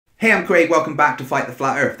Hey, I'm Craig, welcome back to Fight the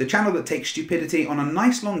Flat Earth, the channel that takes stupidity on a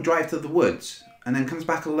nice long drive to the woods and then comes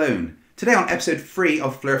back alone. Today on episode 3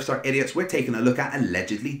 of Flerfs Are Idiots, we're taking a look at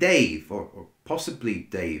allegedly Dave, or possibly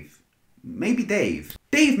Dave. Maybe Dave.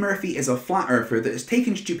 Dave Murphy is a flat earther that has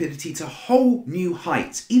taken stupidity to whole new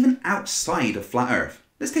heights, even outside of flat earth.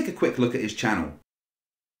 Let's take a quick look at his channel.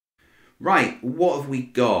 Right, what have we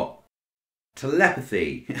got?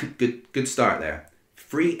 Telepathy. Good start there.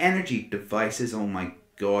 Free energy devices, oh my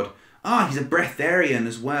god. Ah, he's a breatharian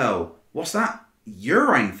as well. What's that?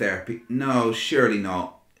 Urine therapy? No, surely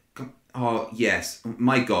not. Oh, yes.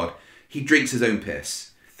 My god. He drinks his own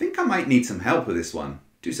piss. I think I might need some help with this one.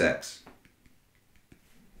 2 secs.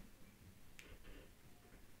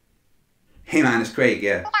 Hey man, it's Craig,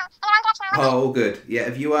 yeah. Oh, all good. Yeah,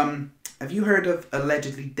 have you heard of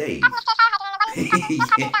allegedly Dave?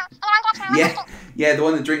 yeah, the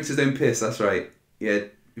one that drinks his own piss, that's right. Yeah,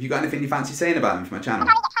 have you got anything you fancy saying about him for my channel?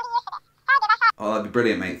 Oh, that'd be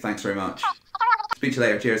brilliant, mate. Thanks very much. Speak to you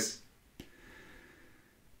later. Cheers.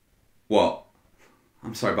 What?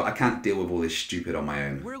 I'm sorry, but I can't deal with all this stupid on my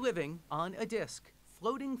own. We're living on a disc,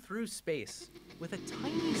 floating through space, with a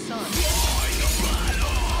tiny sun.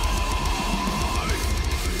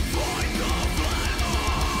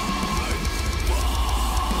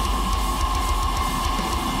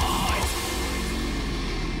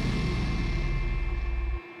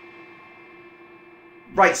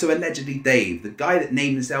 Right, so allegedly Dave, the guy that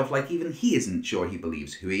named himself like even he isn't sure he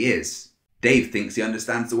believes who he is. Dave thinks he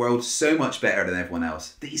understands the world so much better than everyone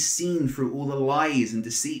else, that he's seen through all the lies and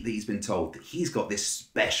deceit that he's been told, that he's got this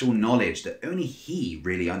special knowledge that only he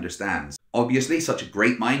really understands. Obviously, such a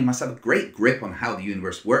great mind must have a great grip on how the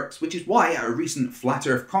universe works, which is why at a recent Flat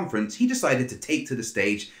Earth conference, he decided to take to the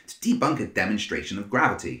stage to debunk a demonstration of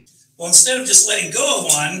gravity. Well, instead of just letting go of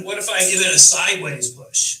one, what if I give it a sideways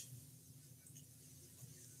push?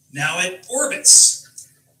 Now it orbits.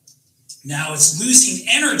 Now it's losing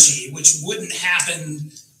energy, which wouldn't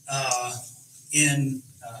happen in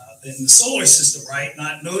the solar system, right?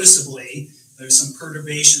 Not noticeably. There's some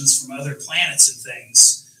perturbations from other planets and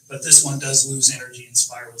things, but this one does lose energy and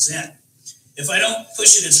spirals in. If I don't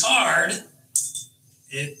push it as hard,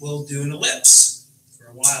 it will do an ellipse for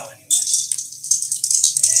a while anyway.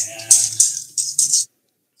 And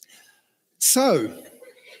so,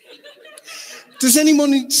 does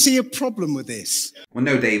anyone see a problem with this? Well,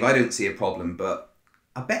 no, Dave, I don't see a problem, but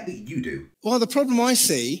I bet that you do. Well, the problem I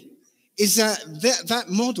see is that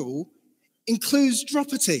model includes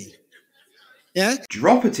dropity. Yeah?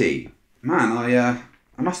 Dropity? Man, I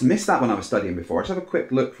must have missed that when I was studying before. Let's have a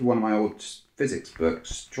quick look through one of my old physics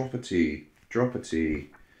books. Dropity.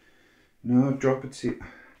 No, dropity.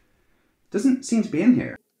 Doesn't seem to be in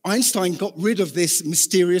here. Einstein got rid of this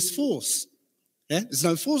mysterious force. Yeah? There's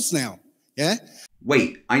no force now. Yeah?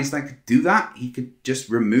 Wait, Einstein could do that? He could just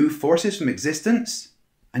remove forces from existence?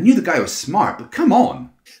 I knew the guy was smart, but come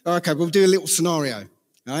on. Okay, we'll do a little scenario,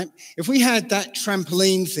 right? If we had that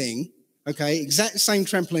trampoline thing, okay, exact same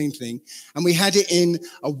trampoline thing, and we had it in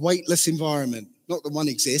a weightless environment, not that one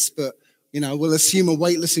exists, but, you know, we'll assume a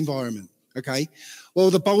weightless environment, okay? Well,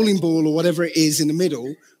 the bowling ball or whatever it is in the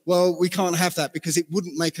middle, well, we can't have that because it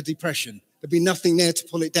wouldn't make a depression. There'd be nothing there to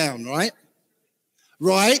pull it down, right?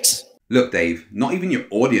 Right? Look, Dave, not even your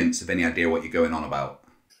audience have any idea what you're going on about.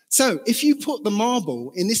 So, if you put the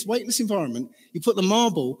marble in this weightless environment, you put the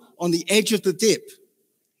marble on the edge of the dip,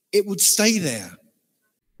 it would stay there.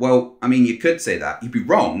 Well, I mean, you could say that. You'd be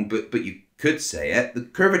wrong, but you could say it. The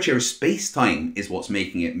curvature of space-time is what's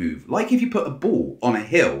making it move. Like if you put a ball on a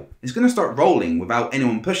hill, it's going to start rolling without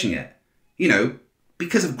anyone pushing it. You know,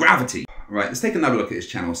 because of gravity. Right, let's take another look at his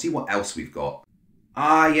channel, see what else we've got.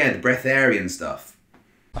 Ah, yeah, the breatharian stuff.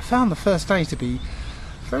 I found the first day to be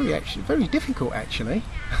very difficult actually.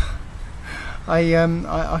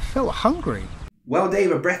 I felt hungry. Well,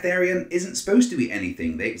 Dave, a breatharian isn't supposed to eat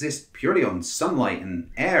anything. They exist purely on sunlight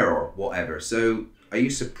and air or whatever. So, are you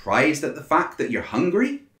surprised at the fact that you're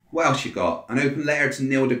hungry? What else you got? An open letter to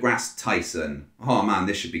Neil deGrasse Tyson. Oh man,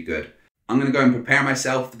 this should be good. I'm going to go and prepare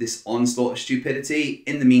myself for this onslaught of stupidity.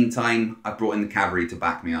 In the meantime, I brought in the cavalry to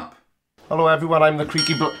back me up. Hello everyone, I'm the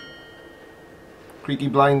Creaky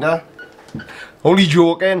Blinder. Only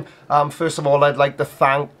joking. First of all, I'd like to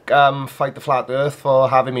thank Fight the Flat Earth for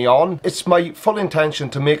having me on. It's my full intention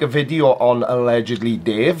to make a video on allegedly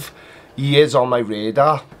Dave. He is on my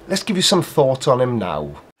radar. Let's give you some thoughts on him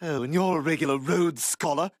now. Oh, and you're a regular Rhodes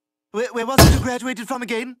Scholar. Where was it you graduated from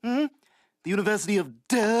again? The University of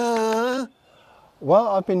Duh? Well,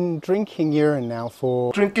 I've been drinking urine now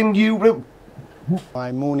for... Drinking urine?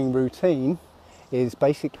 My morning routine is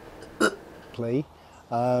basically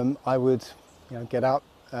I would get up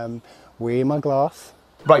weigh my glass.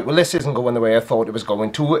 Right, well this isn't going the way I thought it was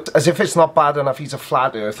going to. As if it's not bad enough he's a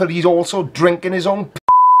flat earther, he's also drinking his own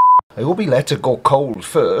I hope he lets it go cold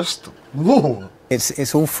first. Whoa.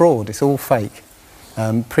 It's all fraud, it's all fake.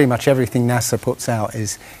 Pretty much everything NASA puts out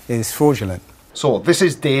is fraudulent. So, this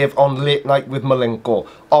is Dave on Late Night with Malenko.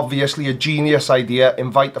 Obviously a genius idea,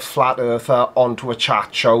 invite a flat earther onto a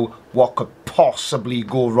chat show. What could possibly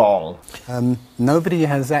go wrong? Nobody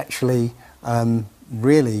has actually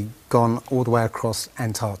really gone all the way across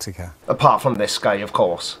Antarctica. Apart from this guy, of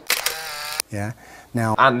course. Yeah,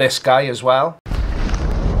 now... And this guy as well.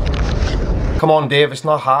 Come on Dave, it's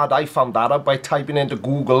not hard. I found that out by typing into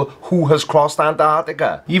Google who has crossed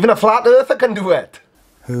Antarctica. Even a flat earther can do it.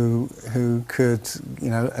 Who could, you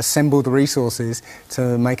know, assemble the resources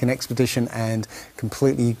to make an expedition and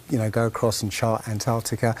completely, you know, go across and chart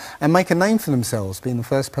Antarctica and make a name for themselves, being the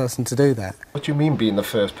first person to do that. What do you mean being the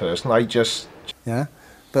first person? Yeah,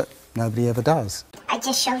 but nobody ever does. I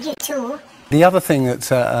just showed you two. The other thing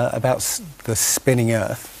that's about the spinning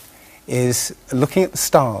Earth is looking at the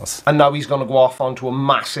stars. And now he's going to go off onto a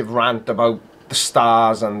massive rant about the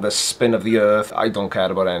stars and the spin of the Earth. I don't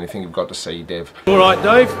care about anything you've got to say, Dave. All right,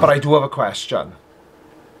 Dave. But I do have a question.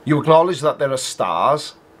 You acknowledge that there are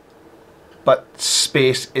stars, but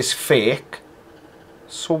space is fake.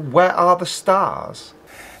 So where are the stars?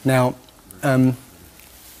 Now,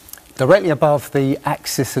 directly above the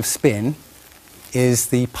axis of spin is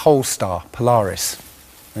the pole star, Polaris,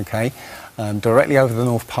 okay? Directly over the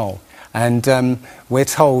North Pole. And we're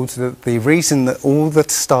told that the reason that all the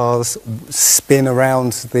stars spin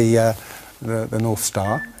around the North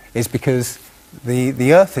Star is because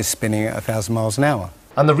the Earth is spinning at 1,000 miles an hour.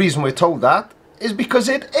 And the reason we're told that is because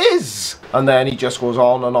it is. And then he just goes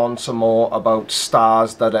on and on some more about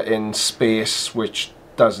stars that are in space which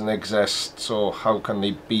doesn't exist, so how can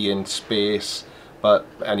they be in space? But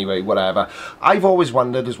anyway, whatever. I've always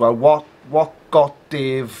wondered as well, what got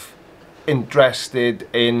Dave interested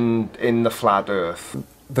in the flat Earth?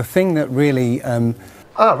 The thing that really...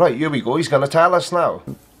 right, here we go, he's going to tell us now.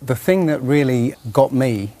 The thing that really got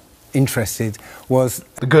me interested was...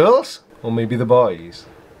 The girls? Or maybe the boys?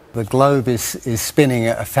 The globe is spinning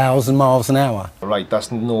at 1,000 miles an hour. Right,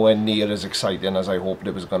 that's nowhere near as exciting as I hoped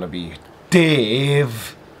it was going to be.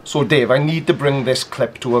 Dave! So Dave, I need to bring this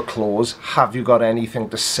clip to a close. Have you got anything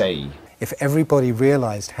to say? If everybody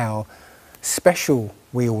realised how special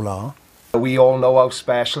we all are... We all know how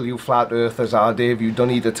special you flat earthers are, Dave. You don't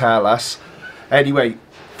need to tell us. Anyway,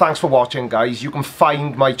 thanks for watching, guys. You can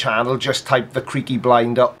find my channel. Just type The Creaky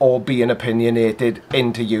Blinder or Being Opinionated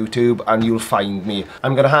into YouTube and you'll find me.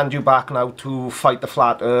 I'm going to hand you back now to Fight the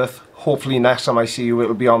Flat Earth. Hopefully next time I see you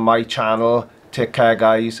it'll be on my channel. Take care,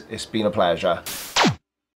 guys. It's been a pleasure.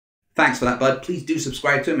 Thanks for that, bud. Please do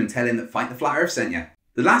subscribe to him and tell him that Fight the Flat Earth sent you.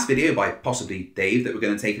 The last video by possibly Dave that we're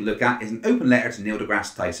going to take a look at is an open letter to Neil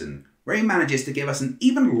deGrasse Tyson, where he manages to give us an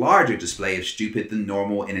even larger display of stupid than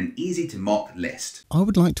normal in an easy to mock list. I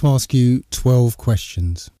would like to ask you 12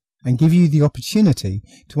 questions and give you the opportunity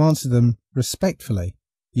to answer them respectfully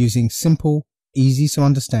using simple, easy to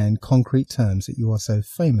understand concrete terms that you are so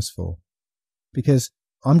famous for. Because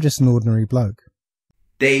I'm just an ordinary bloke.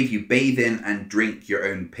 Dave, you bathe in and drink your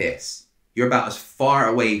own piss. You're about as far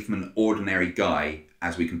away from an ordinary guy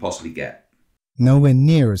as we can possibly get. Nowhere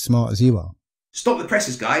near as smart as you are. Stop the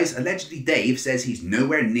presses, guys. Allegedly Dave says he's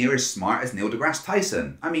nowhere near as smart as Neil deGrasse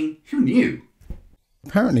Tyson. I mean, who knew?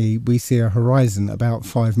 Apparently we see a horizon about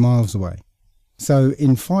 5 miles away. So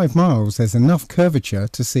in 5 miles there's enough curvature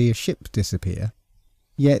to see a ship disappear.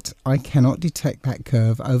 Yet I cannot detect that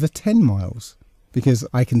curve over 10 miles. Because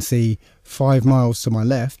I can see 5 miles to my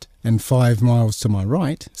left and 5 miles to my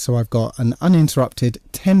right. So I've got an uninterrupted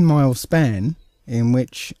 10-mile span in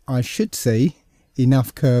which I should see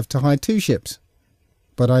enough curve to hide 2 ships.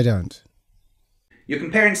 But I don't. You're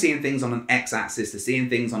comparing seeing things on an x-axis to seeing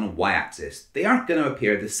things on a y-axis. They aren't going to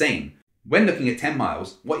appear the same. When looking at 10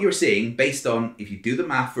 miles, what you're seeing, based on if you do the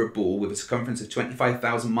math for a ball with a circumference of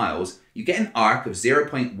 25,000 miles, you get an arc of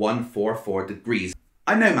 0.144 degrees.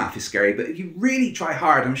 I know math is scary, but if you really try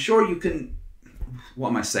hard, I'm sure you can... What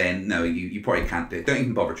am I saying? No, you probably can't do it. Don't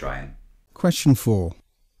even bother trying. Question 4.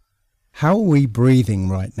 How are we breathing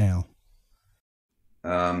right now?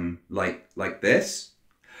 Like this?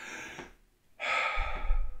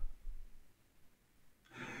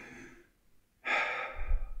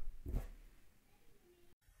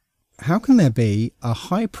 How can there be a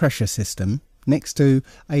high pressure system next to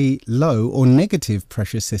a low or negative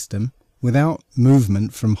pressure system without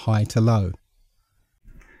movement from high to low?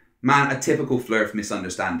 Man, a typical Flerf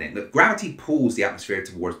misunderstanding. That gravity pulls the atmosphere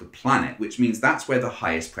towards the planet, which means that's where the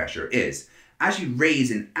highest pressure is. as you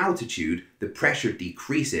raise in altitude, the pressure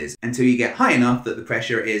decreases until you get high enough that the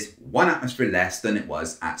pressure is 1 atmosphere less than it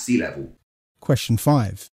was at sea level. Question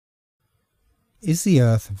 5. Is the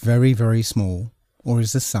Earth very, very small, or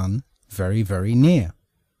is the Sun very, very near?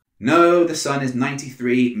 No, the Sun is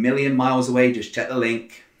 93 million miles away, just check the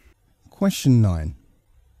link. Question 9.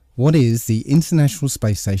 What is the International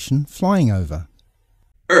Space Station flying over?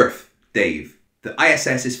 Earth, Dave. The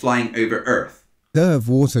ISS is flying over Earth. Curve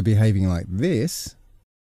water behaving like this,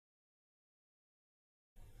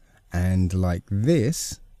 and like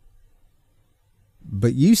this,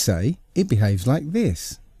 but you say it behaves like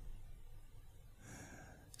this.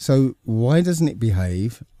 So why doesn't it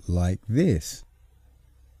behave like this?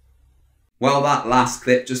 Well, that last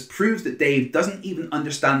clip just proves that Dave doesn't even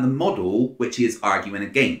understand the model which he is arguing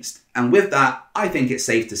against. And with that, I think it's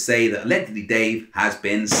safe to say that allegedly Dave has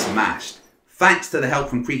been smashed. Thanks to the help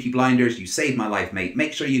from Creaky Blinders, you saved my life, mate.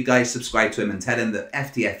 Make sure you guys subscribe to him and tell him that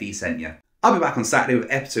FTFE sent you. I'll be back on Saturday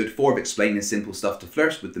with episode 4 of Explaining Simple Stuff to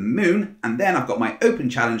Flerfs with the moon, and then I've got my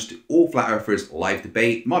open challenge to all Flat Earthers live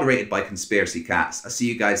debate, moderated by Conspiracy Cats. I'll see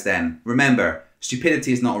you guys then. Remember,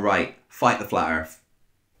 stupidity is not right. Fight the Flat Earth.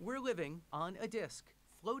 We're living on a disk,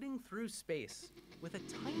 floating through space, with a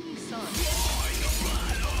tiny sun.